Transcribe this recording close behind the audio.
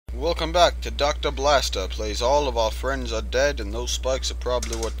Welcome back to Dr. Blaster plays All of Our Friends Are Dead, and those spikes are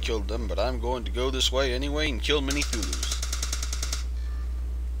probably what killed them, but I'm going to go this way anyway and kill Mini Thulus.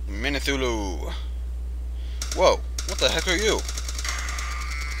 Mini Thulu. Whoa, what the heck are you?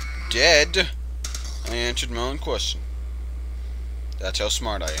 Dead? I answered my own question. That's how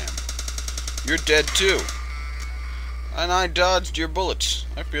smart I am. You're dead too. And I dodged your bullets.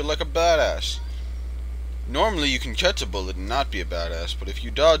 I feel like a badass. Normally you can catch a bullet and not be a badass, but if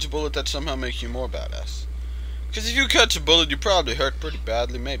you dodge a bullet, that somehow makes you more badass. Because if you catch a bullet, you probably hurt pretty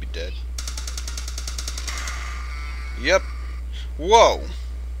badly, maybe dead. Yep. Whoa.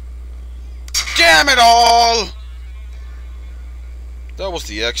 Damn it all! That was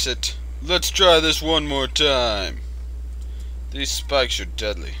the exit. Let's try this one more time. These spikes are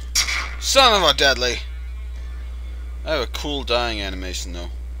deadly. Son of a deadly! I have a cool dying animation though.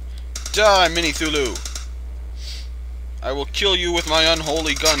 Die, Mini Thulu! I will kill you with my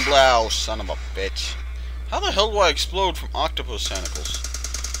unholy gun blouse, son of a bitch. How the hell do I explode from octopus tentacles?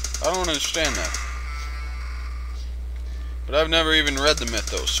 I don't understand that. But I've never even read the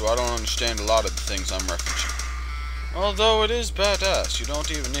mythos, so I don't understand a lot of the things I'm referencing. Although it is badass, you don't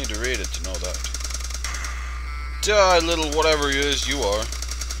even need to read it to know that. Die, little whatever it is you are.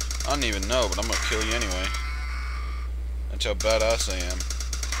 I don't even know, but I'm gonna kill you anyway. That's how badass I am.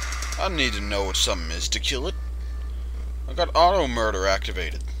 I don't need to know what something is to kill it. I got auto murder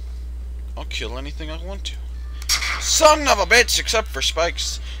activated. I'll kill anything I want to. Son of a bitch, except for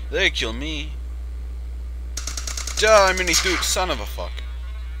spikes. They kill me. Die, Mini Thulu, son of a fuck.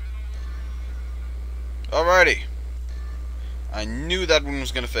 Alrighty. I knew that one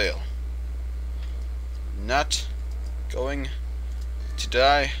was gonna fail. Not going to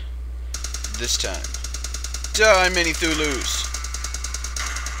die this time. Die, Mini Thulus.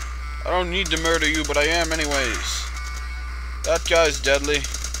 I don't need to murder you, but I am anyways. That guy's deadly.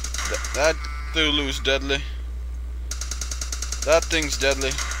 That Thulu's deadly. That thing's deadly.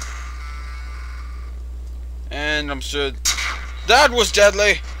 And I'm sure that was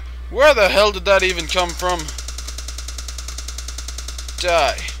deadly. Where the hell did that even come from?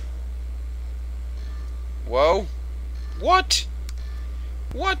 Die. Whoa. What?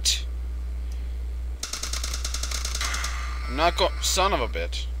 What? I'm not going. Son of a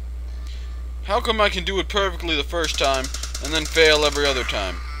bitch. How come I can do it perfectly the first time and then fail every other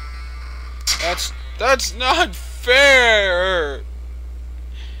time? That's not fair.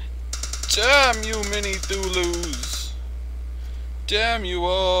 Damn you, Mini Thulus. Damn you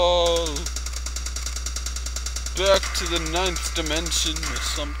all. Back to the 9th dimension or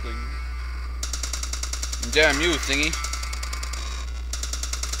something. Damn you, thingy.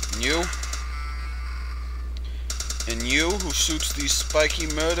 And you. And you, who shoots these spiky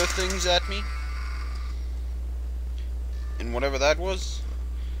murder things at me. And whatever that was.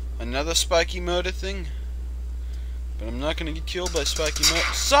 Another spiky murder thing. But I'm not gonna get killed by spiky murder.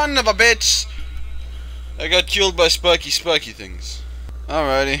 Son of a bitch! I got killed by spiky things.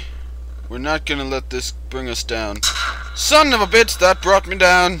 Alrighty. We're not gonna let this bring us down. Son of a bitch, that brought me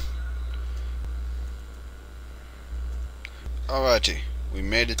down. Alrighty. We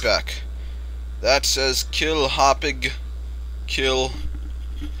made it back. That says kill Hoppig. Kill.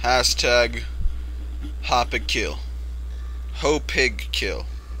 Hashtag Hoppig kill. Hopig kill.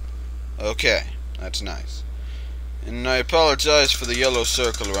 Okay. That's nice. And I apologize for the yellow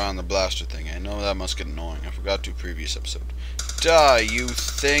circle around the blaster thing. I know that must get annoying. I forgot to previous episode. Die, you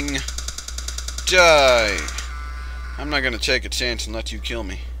thing. Die. I'm not gonna take a chance and let you kill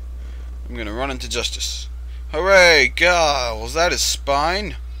me. I'm gonna run into justice. Hooray! God, was that his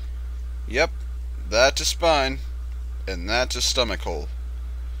spine? Yep. That's a spine. And that's a stomach hole.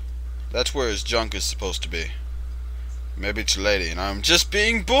 That's where his junk is supposed to be. Maybe it's a lady and I'm just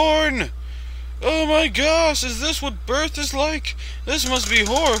being born! Oh my gosh, is this what birth is like? This must be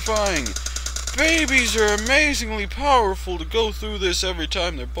horrifying. Babies are amazingly powerful to go through this every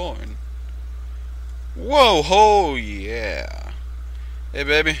time they're born. Whoa, ho, yeah. Hey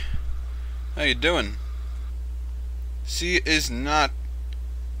baby, how you doing? She is not...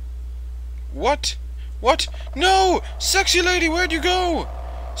 What? What? No! Sexy lady, where'd you go?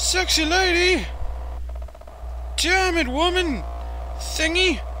 Sexy lady! Damn it, woman!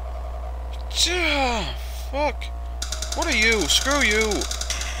 Thingy! Fuck. What are you? Screw you.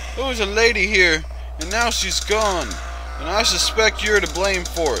 There was a lady here, and now she's gone. And I suspect you're to blame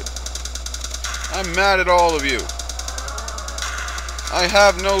for it. I'm mad at all of you. I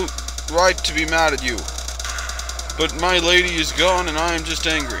have no right to be mad at you. But my lady is gone, and I am just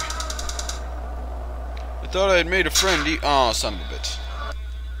angry. I thought I had made a friend. Aw, son of a bitch.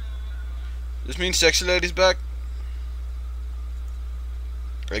 This means sexy lady's back?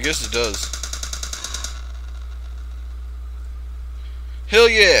 I guess it does. Hell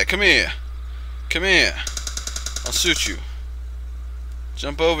yeah, come here. Come here. I'll shoot you.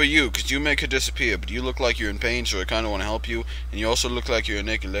 Jump over you, because you make her disappear, but you look like you're in pain, so I kind of want to help you, and you also look like you're a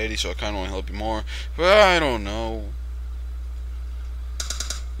naked lady, so I kind of want to help you more, but I don't know.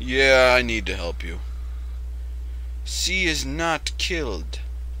 Yeah, I need to help you. She is not killed.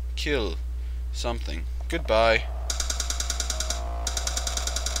 Kill something. Goodbye.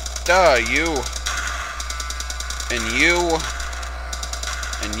 Die, you. And you.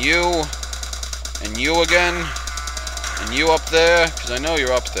 And you. And you again. And you up there, because I know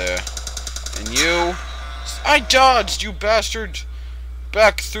you're up there. And you. I dodged, you bastard!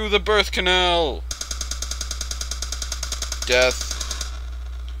 Back through the birth canal! Death.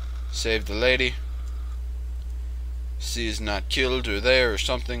 Save the lady. She is not killed or there or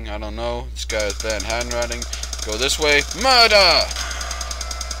something, I don't know. This guy has bad handwriting. Go this way. Murder!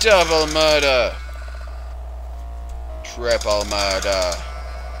 Double murder! Triple murder!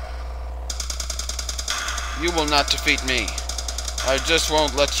 You will not defeat me. I just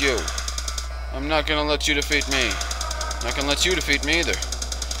won't let you. I'm not gonna let you defeat me. I'm not gonna let you defeat me either.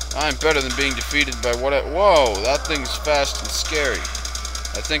 I'm better than being defeated by what I... Whoa, that thing's fast and scary.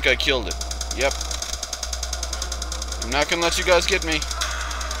 I think I killed it. Yep. I'm not gonna let you guys get me.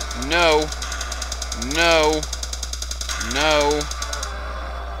 No. No. No.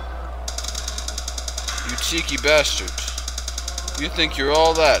 You cheeky bastards. You think you're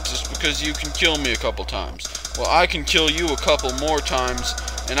all that just because you can kill me a couple times. Well, I can kill you a couple more times,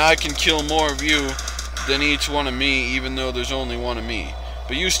 and I can kill more of you than each one of me, even though there's only one of me.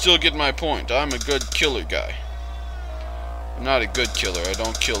 But you still get my point. I'm a good killer guy. I'm not a good killer. I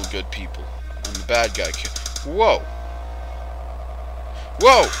don't kill good people. I'm a bad guy. Whoa.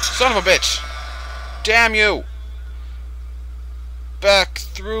 Whoa! Son of a bitch! Damn you! Back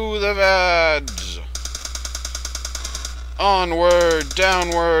through the vads! Onward,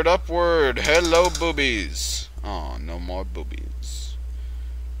 downward, upward. Hello, boobies. Oh, no more boobies.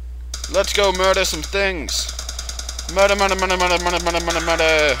 Let's go murder some things. Murder, murder, murder, murder, murder, murder, murder,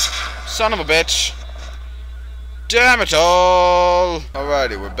 murder. Son of a bitch. Damn it all.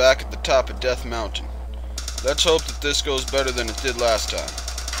 Alrighty, we're back at the top of Death Mountain. Let's hope that this goes better than it did last time.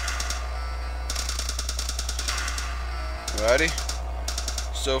 Alrighty.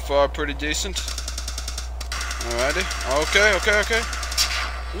 So far, pretty decent. Alrighty. Okay.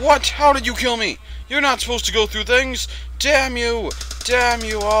 What? How did you kill me? You're not supposed to go through things. Damn you. Damn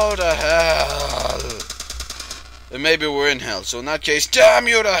you all to hell. And maybe we're in hell, so in that case, damn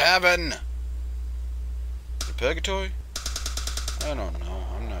you to heaven. The purgatory? I don't know.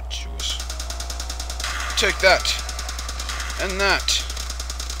 I'm not Jewish. Take that. And that.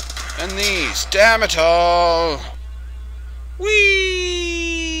 And these. Damn it all.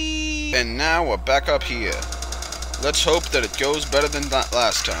 Whee! And now we're back up here. Let's hope that it goes better than that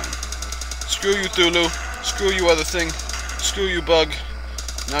last time. Screw you, Thulu. Screw you, other thing. Screw you, bug.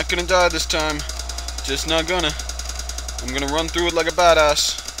 Not gonna die this time. Just not gonna. I'm gonna run through it like a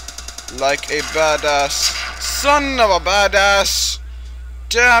badass. Like a badass. Son of a badass!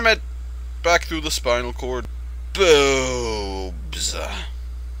 Damn it! Back through the spinal cord. Boobs.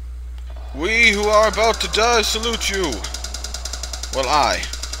 We who are about to die salute you. Well,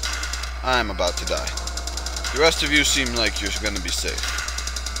 I'm about to die. The rest of you seem like you're gonna be safe.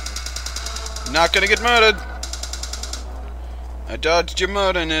 Not gonna get murdered. I dodged your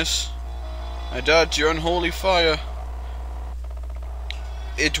murderness. I dodged your unholy fire.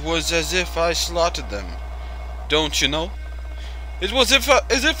 It was as if I slaughtered them. Don't you know? It was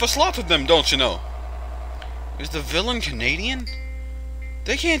as if I slaughtered them, don't you know? Is the villain Canadian?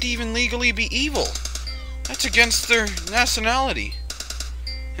 They can't even legally be evil. That's against their nationality.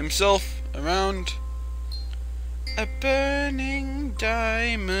 Himself around a burning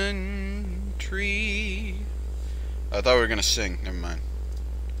diamond tree. I thought we were gonna sing. Never mind.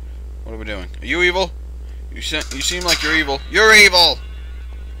 What are we doing? Are you evil? You seem like you're evil. You're evil!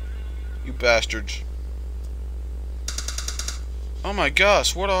 You bastards. Oh my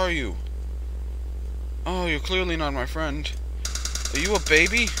gosh, what are you? Oh, you're clearly not my friend. Are you a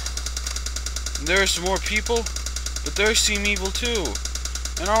baby? And there are some more people, but they seem evil too.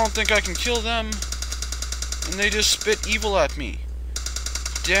 And I don't think I can kill them. And they just spit evil at me.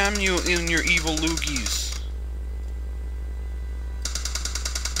 Damn you in your evil loogies.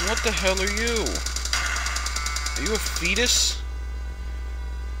 What the hell are you? Are you a fetus?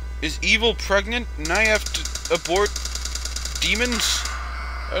 Is evil pregnant and I have to abort demons?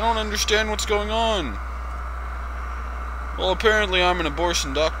 I don't understand what's going on. Well, apparently I'm an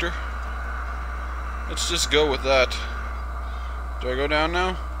abortion doctor. Let's just go with that. Do I go down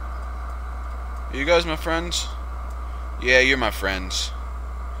now? Are you guys my friends? Yeah, you're my friends.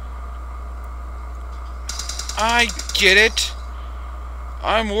 I get it.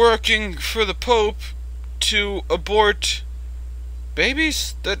 I'm working for the Pope to abort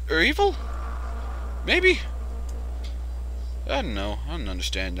babies that are evil? Maybe? I don't know. I don't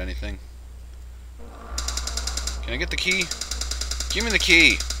understand anything. Can I get the key? Give me the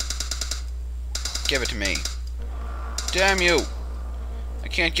key. Give it to me. Damn you. I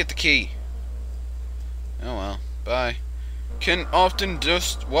can't get the key. Oh well. Bye. Can often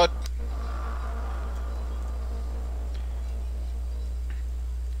just... what?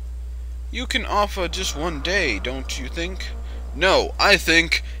 You can offer just one day, don't you think? No, I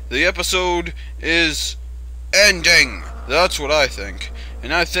think the episode is ending. That's what I think.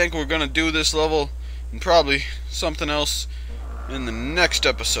 And I think we're gonna do this level and probably something else in the next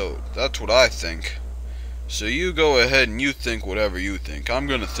episode. That's what I think. So you go ahead and you think whatever you think. I'm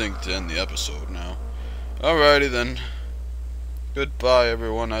gonna think to end the episode now. Alrighty then. Goodbye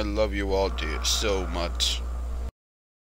everyone. I love you all dear so much.